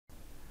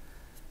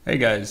Hey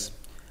guys,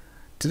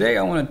 today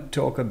I want to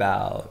talk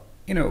about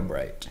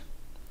innobright.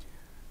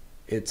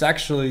 It's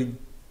actually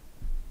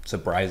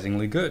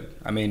surprisingly good.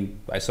 I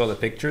mean, I saw the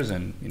pictures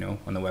and,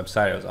 on the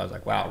website I was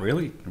like, wow,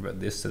 really?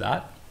 This to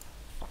that?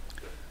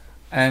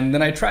 And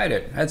then I tried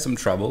it. I had some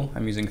trouble.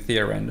 I'm using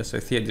TheaRender, so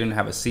Thea didn't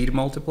have a seed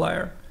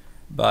multiplier,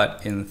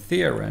 but in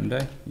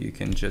TheaRender you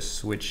can just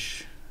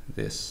switch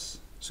this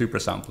super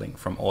sampling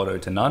from auto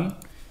to none,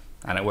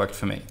 and it worked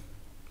for me.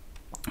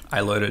 I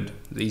loaded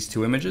these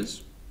two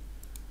images,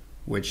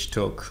 which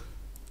took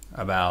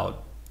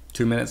about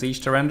 2 minutes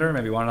each to render,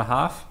 maybe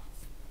 1.5.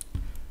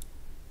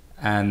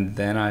 And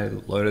then I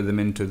loaded them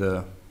into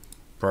the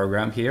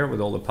program here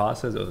with all the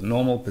passes. It was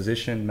normal,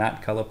 position,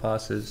 matte, color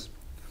passes.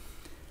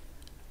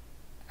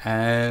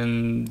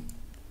 And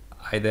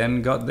I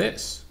then got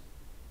this.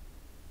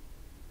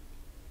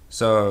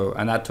 So,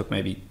 and that took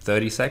maybe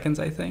 30 seconds,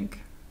 I think.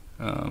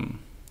 There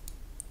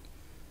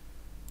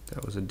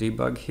was a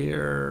debug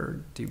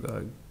here,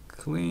 debug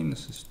clean,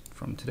 this is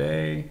from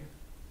today.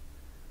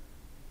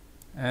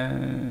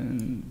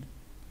 And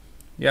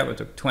yeah, it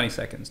took 20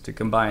 seconds to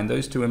combine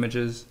those two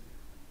images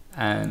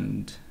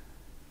and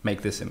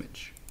make this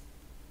image.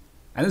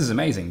 And this is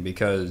amazing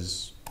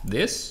because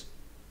this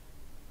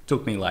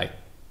took me like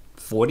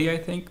 40, I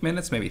think,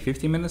 minutes, maybe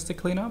 50 minutes to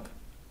clean up.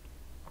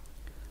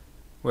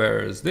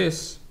 Whereas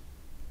this,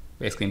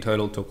 basically in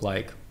total, took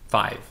like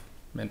 5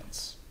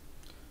 minutes.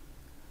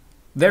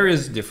 There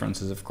is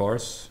differences, of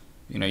course.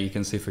 You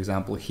can see, for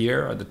example,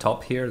 here at the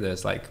top here,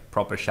 there's like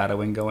proper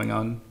shadowing going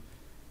on.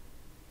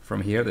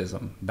 From here, there's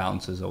some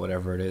bounces or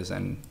whatever it is,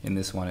 and in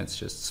this one, it's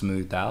just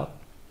smoothed out.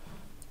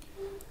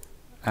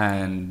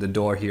 And the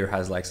door here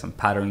has like some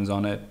patterns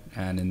on it,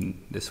 and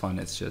in this one,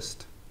 it's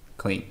just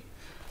clean.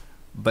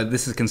 But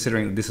this is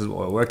considering this is what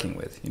we're working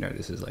with.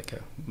 This is like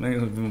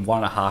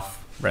 1.5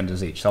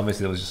 renders each. So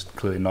obviously, there was just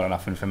clearly not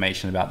enough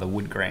information about the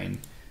wood grain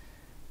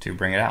to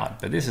bring it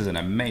out. But this is an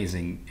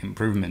amazing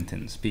improvement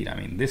in speed. I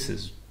mean, this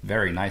is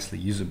very nicely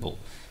usable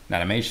in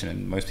animation,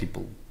 and most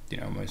people,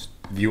 most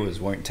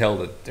viewers won't tell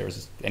that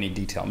there's any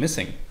detail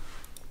missing.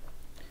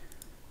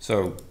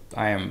 So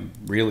I am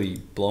really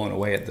blown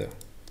away at the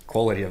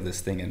quality of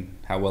this thing and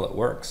how well it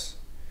works.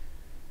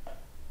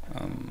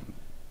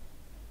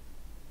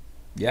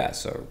 Yeah,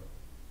 so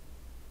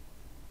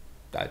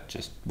I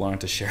just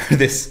wanted to share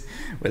this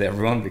with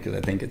everyone because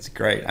I think it's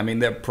great. I mean,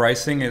 their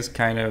pricing is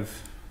kind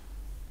of,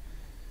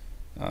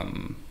 I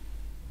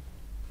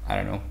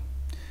don't know.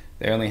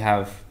 They only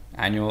have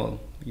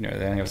annual, they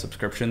only have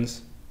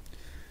subscriptions.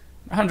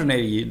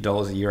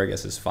 $180 a year, I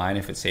guess, is fine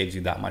if it saves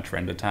you that much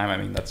render time. I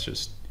mean, that's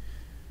just,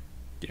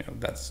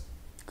 that's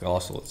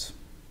colossal. It's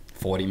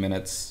 40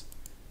 minutes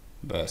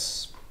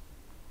versus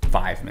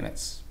 5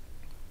 minutes.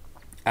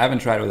 I haven't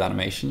tried it with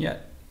animation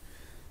yet,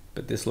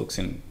 but this looks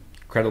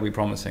incredibly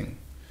promising.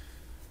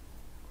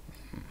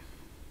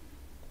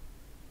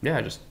 Yeah,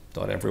 I just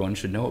thought everyone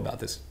should know about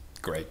this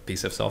great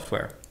piece of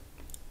software.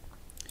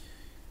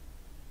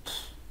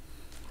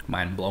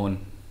 Mind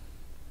blowing.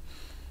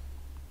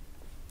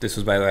 This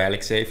was, by the way,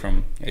 Alexei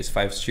from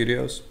Ace5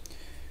 Studios.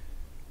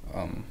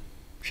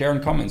 Share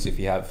in comments if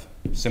you have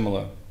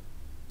similar,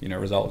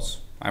 results.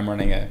 I'm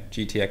running a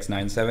GTX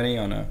 970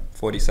 on a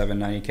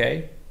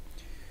 4790K,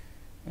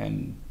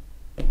 and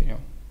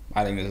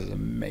I think this is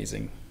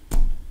amazing.